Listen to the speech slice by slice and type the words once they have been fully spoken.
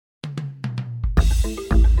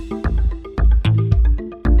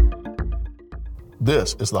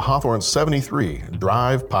This is the Hawthorne 73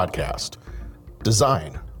 DRIVE podcast.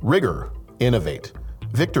 Design, rigor, innovate,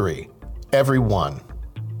 victory, everyone.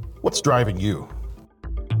 What's driving you?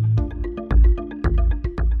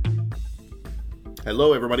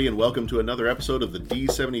 Hello, everybody, and welcome to another episode of the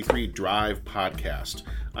D73 DRIVE podcast.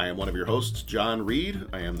 I am one of your hosts, John Reed.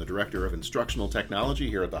 I am the Director of Instructional Technology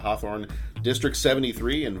here at the Hawthorne District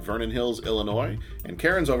 73 in Vernon Hills, Illinois. And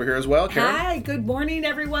Karen's over here as well. Karen? Hi, good morning,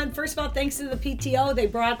 everyone. First of all, thanks to the PTO. They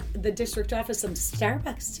brought the district office some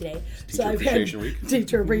Starbucks today. Teacher Appreciation Week.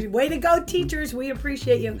 Teacher Appreciation. Way to go, teachers. We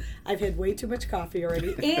appreciate you. I've had way too much coffee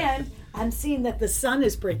already. And I'm seeing that the sun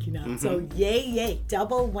is breaking up. So yay.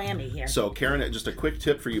 Double whammy here. So Karen, just a quick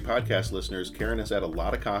tip for you podcast listeners. Karen has had a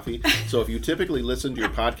lot of coffee. So if you typically listen to your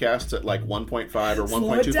podcasts at like 1.5 or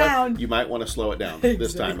 1.25, you might want to slow it down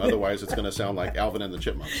this time. Otherwise, it's going to sound like Alvin and the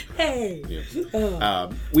Chipmunks. Hey.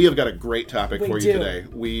 Yeah. We have got a great topic for you today.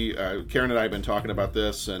 We, Karen and I have been talking about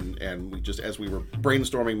this, and we just, as we were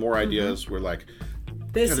brainstorming more ideas, we're like,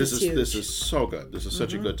 This is so good. This is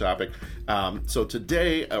such a good topic. So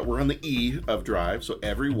today we're on the E of DRIVE, so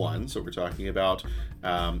everyone. So we're talking about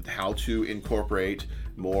how to incorporate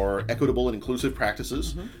more equitable and inclusive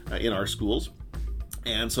practices in our schools.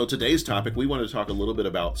 And so today's topic, we want to talk a little bit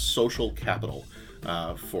about social capital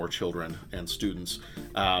for children and students.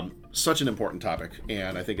 Such an important topic,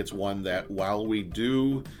 and I think it's one that while we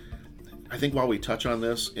touch on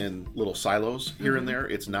this in little silos here and there,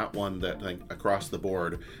 it's not one that I think across the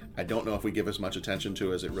board, I don't know if we give as much attention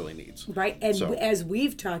to as it really needs. Right. And so, as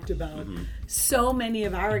we've talked about, so many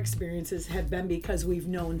of our experiences have been because we've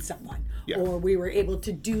known someone or we were able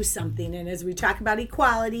to do something. And as we talk about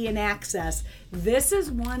equality and access, this is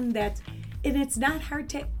one that, and it's not hard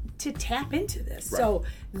to tap into this. Right. So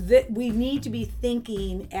we need to be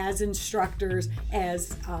thinking as instructors,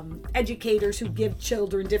 as educators who give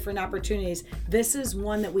children different opportunities. This is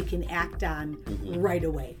one that we can act on right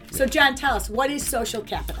away. So John, tell us, what is social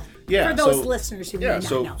capital? For those listeners who may not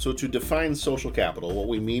know. So to define social capital, what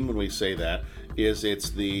we mean when we say that is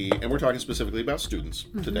and we're talking specifically about students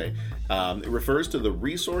today, it refers to the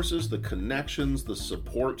resources, the connections, the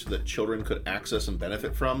support that children could access and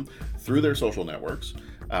benefit from through their social networks.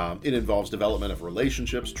 It involves development of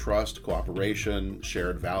relationships, trust, cooperation,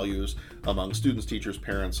 shared values among students, teachers,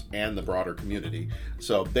 parents, and the broader community.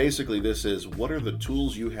 So basically this is, what are the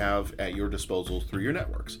tools you have at your disposal through your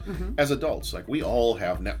networks? As adults, like we all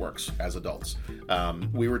have networks as adults.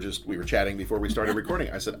 We were chatting before we started recording.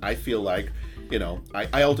 I said, I feel like,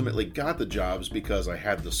 I ultimately got the jobs because I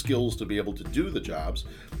had the skills to be able to do the jobs,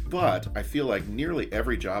 but I feel like nearly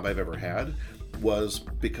every job I've ever had was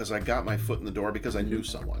because I got my foot in the door because I knew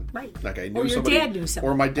someone. Right. Like I knew or your somebody. dad knew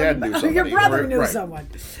someone. Or my dad knew somebody. Your brother knew someone.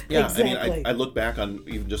 Yeah, exactly. I mean, I look back on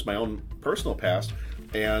even just my own personal past,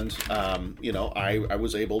 and I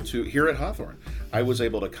was able to, here at Hawthorne, I was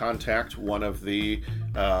able to contact one of the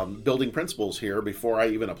building principals here before I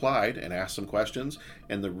even applied and ask some questions.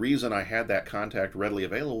 And the reason I had that contact readily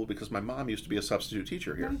available because my mom used to be a substitute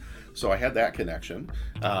teacher here. So I had that connection.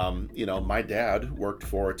 My dad worked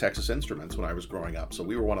for Texas Instruments when I was growing up. So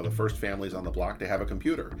we were one of the first families on the block to have a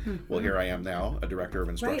computer. Well, here I am now, a director of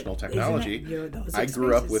instructional technology. I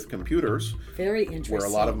grew up with computers. Very interesting. Where a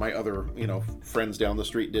lot of my other, friends down the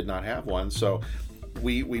street did not have one. So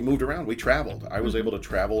we moved around. We traveled. I was able to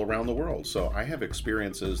travel around the world. So I have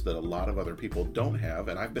experiences that a lot of other people don't have,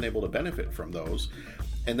 and I've been able to benefit from those.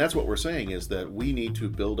 And that's what we're saying, is that we need to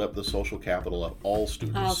build up the social capital of all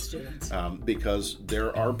students. All students. Because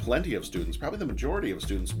there are plenty of students, probably the majority of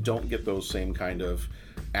students, don't get those same kind of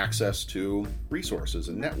access to resources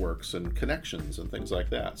and networks and connections and things like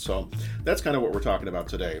that. So that's kind of what we're talking about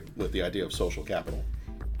today with the idea of social capital.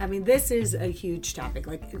 I mean, this is a huge topic.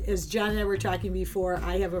 Like, as John and I were talking before,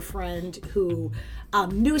 I have a friend who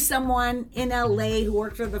knew someone in LA who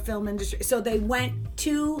worked for the film industry. So they went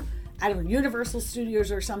to, Universal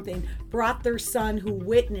Studios or something, brought their son who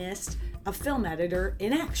witnessed a film editor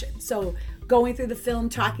in action. So going through the film,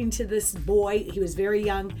 talking to this boy, he was very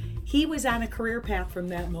young. He was on a career path from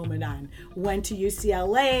that moment on. Went to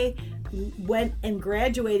UCLA, went and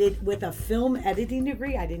graduated with a film editing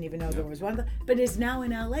degree. I didn't even know there was one, but is now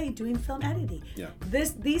in LA doing film editing. Yeah.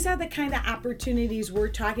 These are the kind of opportunities we're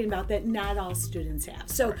talking about that not all students have.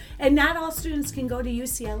 So, and not all students can go to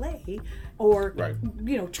UCLA or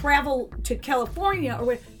travel to California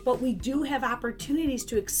but we do have opportunities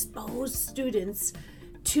to expose students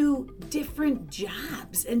to different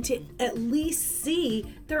jobs and to at least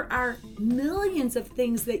see there are millions of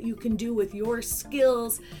things that you can do with your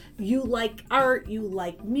skills. You like art, you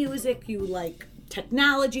like music, you like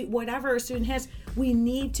technology, whatever a student has, we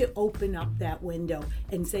need to open up that window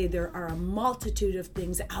and say there are a multitude of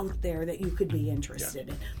things out there that you could be interested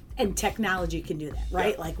in. And technology can do that,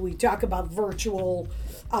 right? Like we talk about virtual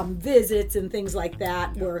visits and things like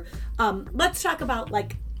that, where let's talk about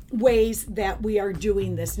like ways that we are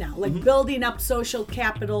doing this now, like building up social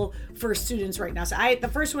capital for students right now. So the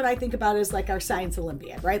first one I think about is like our Science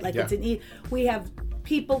Olympiad, right? Like we have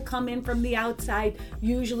people come in from the outside,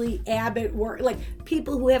 usually Abbott work, like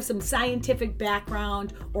people who have some scientific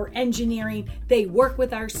background or engineering. They work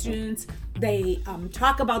with our students. They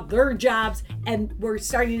talk about their jobs, and we're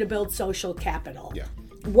starting to build social capital. Yeah.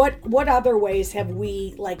 What other ways have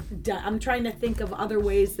we like done? I'm trying to think of other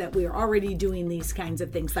ways that we're already doing these kinds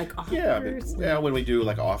of things, like authors. When we do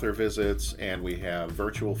like author visits and we have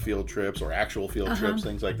virtual field trips or actual field trips,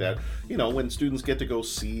 things like that. When students get to go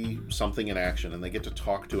see something in action and they get to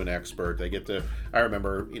talk to an expert, they get to. I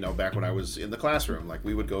remember, back when I was in the classroom, like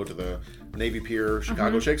we would go to the Navy Pier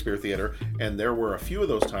Chicago Shakespeare Theater, and there were a few of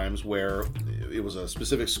those times where it was a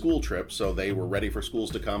specific school trip, so they were ready for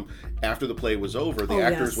schools to come after the play was over.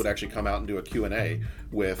 The actors would actually come out and do a Q&A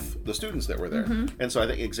with the students that were there. And so I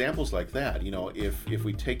think examples like that, if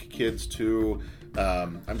we take kids to,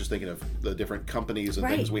 I'm just thinking of the different companies and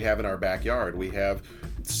things we have in our backyard. We have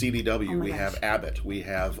CDW, we have Abbott, we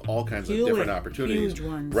have all kinds of different opportunities. Huge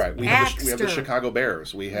ones. Right. We have the Chicago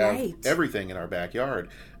Bears. We have everything in our backyard.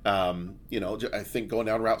 I think going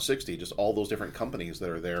down Route 60, just all those different companies that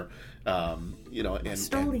are there.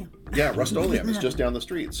 Rust-Oleum. Rust-Oleum is just down the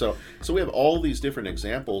street. So we have all these different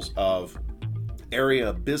examples of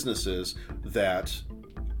area businesses that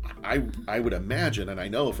I would imagine, and I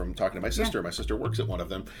know from talking to my sister works at one of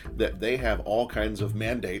them, that they have all kinds of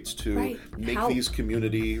mandates to make these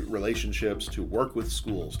community relationships, to work with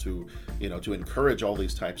schools, to encourage all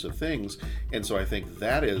these types of things. And so I think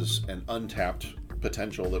that is an untapped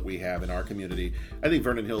potential that we have in our community. I think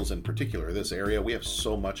Vernon Hills in particular, this area, we have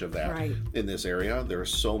so much of that in this area. There are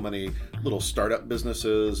so many little startup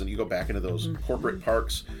businesses, and you go back into those corporate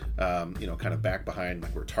parks, kind of back behind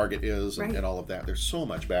like where Target is and all of that. There's so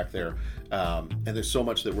much back there, and there's so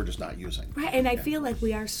much that we're just not using. Right, and I feel like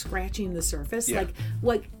we are scratching the surface.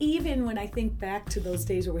 Like even when I think back to those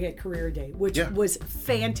days where we had Career Day, which was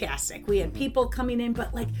fantastic. We had people coming in,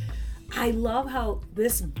 but like I love how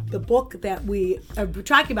the book that we are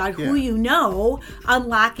talking about, Who You Know,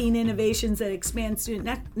 Unlocking Innovations That Expand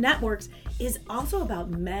Student Networks, is also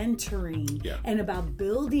about mentoring and about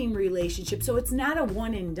building relationships. So it's not a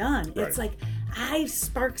one and done. It's like I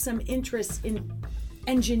spark some interest in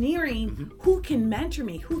engineering. Who can mentor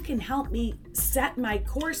me? Who can help me set my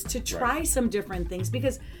course to try some different things?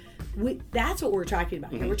 Because that's what we're talking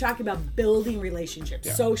about here. We're talking about building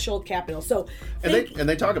relationships, social capital. So, and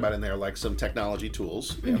they talk about in there like some technology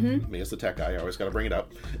tools. Me as the tech guy, I always got to bring it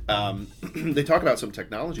up. They talk about some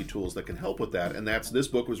technology tools that can help with that, and this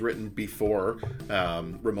book was written before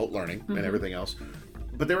remote learning and everything else.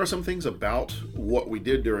 But there are some things about what we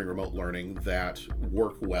did during remote learning that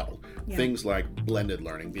work well. Things like blended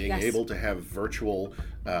learning, being able to have virtual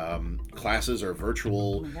classes or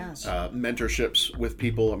virtual mentorships with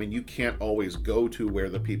people. I mean, you can't always go to where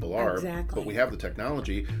the people are, but we have the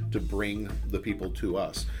technology to bring the people to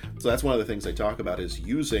us. So that's one of the things they talk about is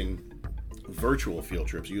using virtual field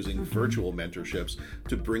trips, using virtual mentorships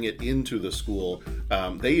to bring it into the school.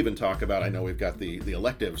 They even talk about, I know we've got the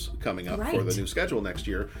electives coming up for the new schedule next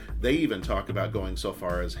year. They even talk about going so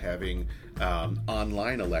far as having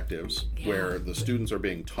online electives where the students are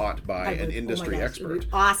being taught by an industry expert.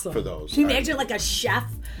 Awesome. For those. Can you imagine like a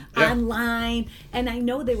chef online? And I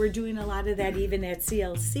know they were doing a lot of that even at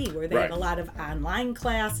CLC where they had a lot of online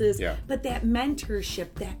classes. But that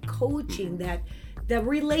mentorship, that coaching, that the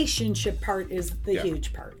relationship part is the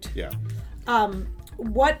huge part.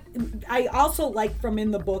 What I also like from in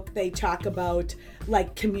the book, they talk about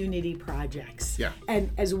like community projects.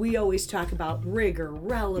 And as we always talk about, rigor,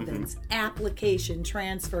 relevance, application,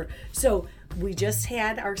 transfer. So we just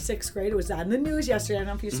had our 6th grade. It was on the news yesterday. I don't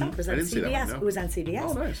know if you saw it. It was on CBS. It was on CBS.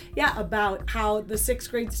 Oh, nice. Yeah, about how the 6th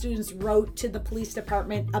grade students wrote to the police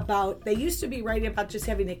department about, they used to be writing about just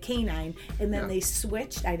having a canine, and then they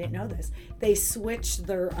switched, I didn't know this, they switched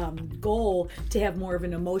their goal to have more of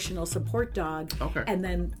an emotional support dog. And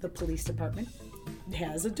then the police department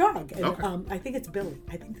has a dog. And I think it's Billy.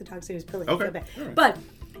 I think the dog's name is Billy. But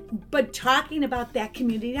but talking about that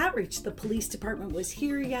community outreach, the police department was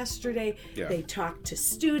here yesterday. Yeah. They talked to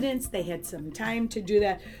students. They had some time to do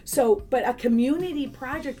that. So, but a community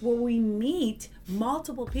project where we meet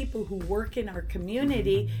multiple people who work in our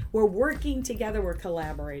community, we're working together, we're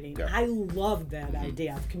collaborating. Yeah. I love that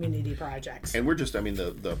idea of community projects. And we're just,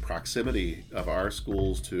 the proximity of our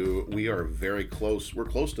schools to, we are very close. We're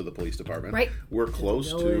close to the police department. Right. We're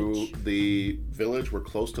close to the village. We're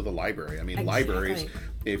close to the library. Libraries,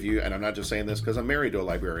 and I'm not just saying this because I'm married to a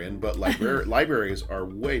librarian, but libraries are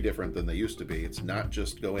way different than they used to be. It's not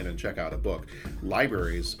just go in and check out a book.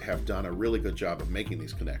 Libraries have done a really good job of making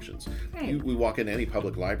these connections. Right. We walk into any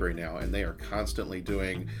public library now, and they are constantly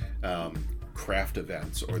doing craft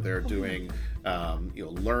events, or they're doing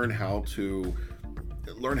learn how to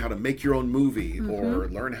make your own movie, or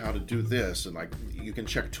learn how to do this, and you can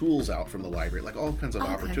check tools out from the library, all kinds of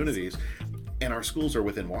opportunities. And our schools are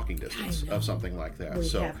within walking distance of something like that.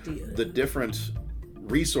 The different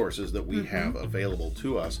resources that we have available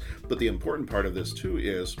to us. But the important part of this too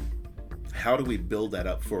is, how do we build that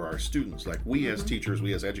up for our students? We as teachers,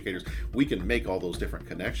 we as educators, we can make all those different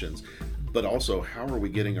connections, but also how are we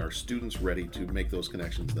getting our students ready to make those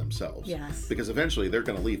connections themselves? Yes. Because eventually they're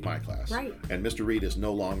going to leave my class. Right. And Mr. Reed is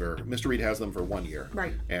no longer, Mr. Reed has them for 1 year.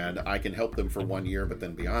 Right. And I can help them for 1 year, but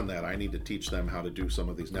then beyond that, I need to teach them how to do some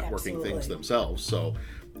of these networking things themselves. So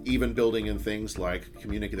even building in things like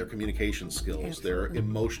their communication skills, their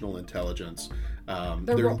emotional intelligence.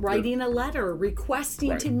 They're writing a letter,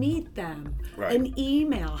 requesting to meet them, an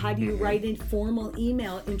email. How do you write a formal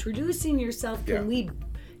email introducing yourself?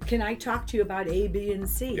 Can I talk to you about A, B, and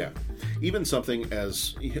C? Yeah. Even something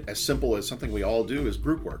as simple as something we all do is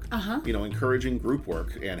group work. Encouraging group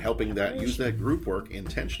work and helping use that group work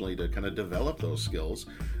intentionally to kind of develop those skills.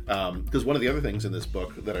 Because one of the other things in this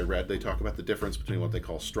book that I read, they talk about the difference between what they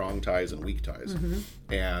call strong ties and weak ties.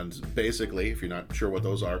 And basically, if you're not sure what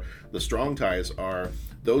those are, the strong ties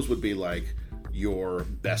those would be like your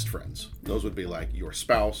best friends. Those would be like your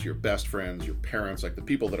spouse, your best friends, your parents, the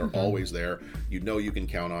people that are always there. You can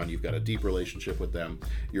count on. You've got a deep relationship with them.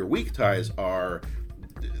 Your weak ties are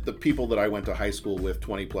the people that I went to high school with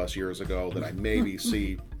 20 plus years ago that I maybe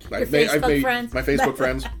see. My Facebook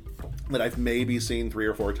friends that I've maybe seen 3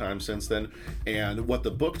 or 4 times since then. And what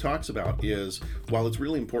the book talks about is, while it's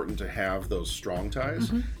really important to have those strong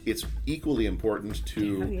ties, it's equally important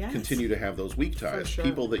to continue to have those weak ties. Sure.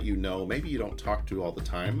 People that maybe you don't talk to all the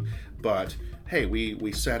time, but hey,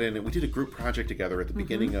 we sat in and we did a group project together at the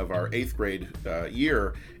beginning of our 8th grade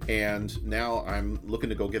year, and now I'm looking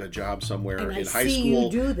to go get a job somewhere in high school. You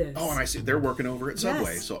do this. Oh, and I see they're working over at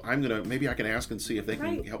Subway, so maybe I can ask and see if they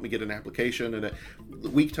can help me get an application, and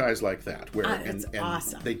weak ties like that. Where and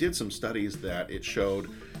awesome. They did some studies that it showed,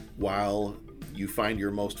 while you find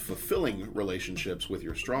your most fulfilling relationships with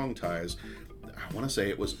your strong ties, I want to say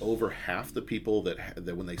it was over half the people that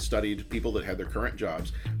when they studied people that had their current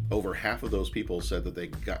jobs, over half of those people said that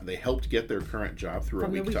they helped get their current job through a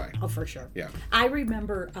weak tie. Oh, for sure. Yeah. I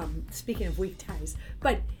remember, speaking of weak ties,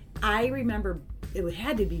 but I remember it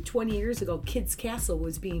had to be 20 years ago, Kids Castle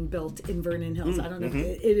was being built in Vernon Hills. I don't know.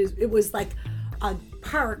 It was like a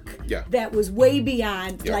park that was way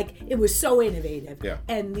beyond, it was so innovative. Yeah.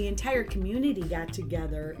 And the entire community got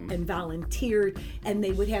together and volunteered, and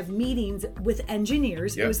they would have meetings with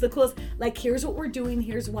engineers. It was the coolest. Here's what we're doing,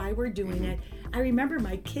 here's why we're doing it. I remember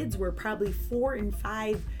my kids were probably 4 and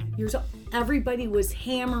 5 years old. Everybody was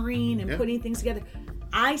hammering and putting things together.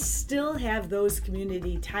 I still have those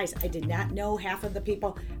community ties. I did not know half of the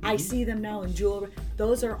people. I see them now in jewelry.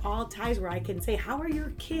 Those are all ties where I can say, how are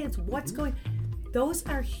your kids? What's going on? Those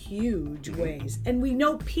are huge ways. And we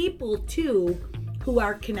know people, too, who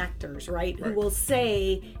are connectors, right? Who will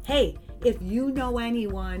say, hey, if you know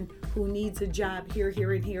anyone who needs a job here,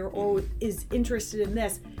 here, and here, or is interested in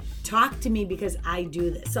this, talk to me because I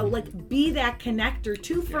do this. So, be that connector,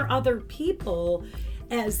 too, for other people.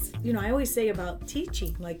 As, I always say about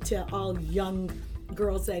teaching, to all young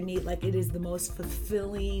girls I meet, it is the most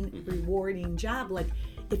fulfilling, rewarding job.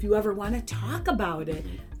 If you ever want to talk about it,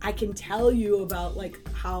 I can tell you about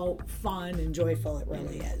how fun and joyful it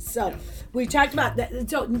really is. So we talked about that.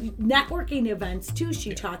 So networking events too,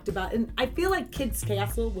 she talked about, and I feel like Kids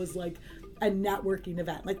Castle was a networking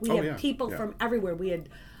event. We had people from everywhere. We had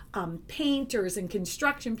painters and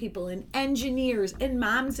construction people and engineers and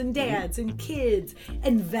moms and dads and kids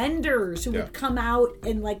and vendors who would come out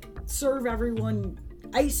and serve everyone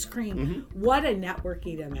ice cream. What a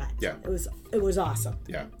networking event. It was awesome.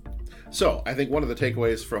 Yeah. So I think one of the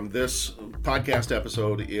takeaways from this podcast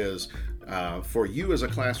episode is for you as a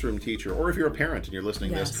classroom teacher, or if you're a parent and you're listening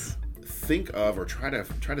to this, think of or try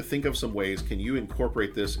to think of some ways, can you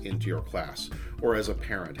incorporate this into your class? Or as a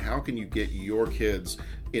parent, how can you get your kids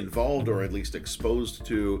involved or at least exposed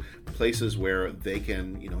to places where they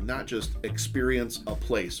can, not just experience a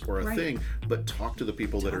place or a thing, but talk to the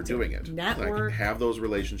people that are doing it. Network. Have those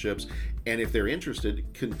relationships, and if they're interested,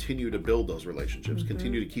 continue to build those relationships,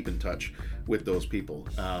 continue to keep in touch with those people.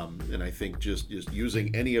 And I think just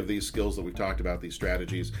using any of these skills that we've talked about, these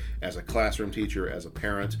strategies, as a classroom teacher, as a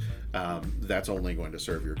parent, that's only going to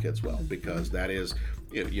serve your kids well, because that is,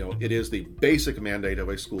 it is the basic mandate of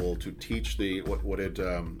a school to teach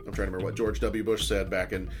I'm trying to remember what George W. Bush said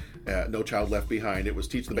back in No Child Left Behind. It was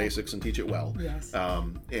teach the basics and teach it well. Yes.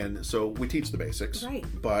 And so we teach the basics,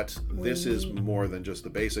 but this is more than just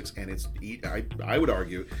the basics, and I would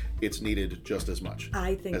argue it's needed just as much.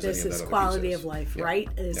 I think this is quality of life, right?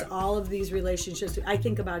 Is all of these relationships. I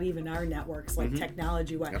think about even our networks, like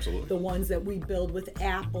technology, the ones that we build with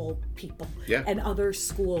Apple people and other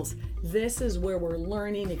schools. This is where we're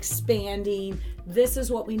learning, expanding. This is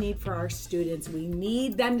what we need for our students. We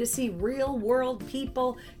need them to see real world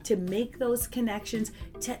people, to make those connections,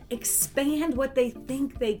 to expand what they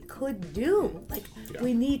think they could do.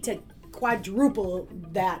 We need to quadruple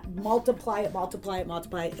that, multiply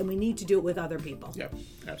it, and we need to do it with other people. Yep,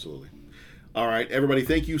 absolutely. All right, everybody,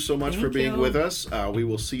 thank you so much for being with us. We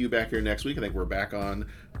will see you back here next week. I think we're back on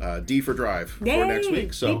D for Drive for next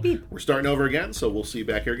week. So we're starting over again, so we'll see you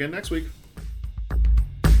back here again next week.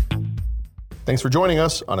 Thanks for joining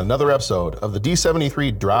us on another episode of the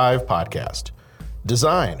D73 DRIVE podcast.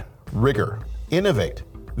 Design, rigor, innovate,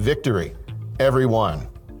 victory, everyone.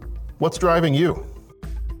 What's driving you?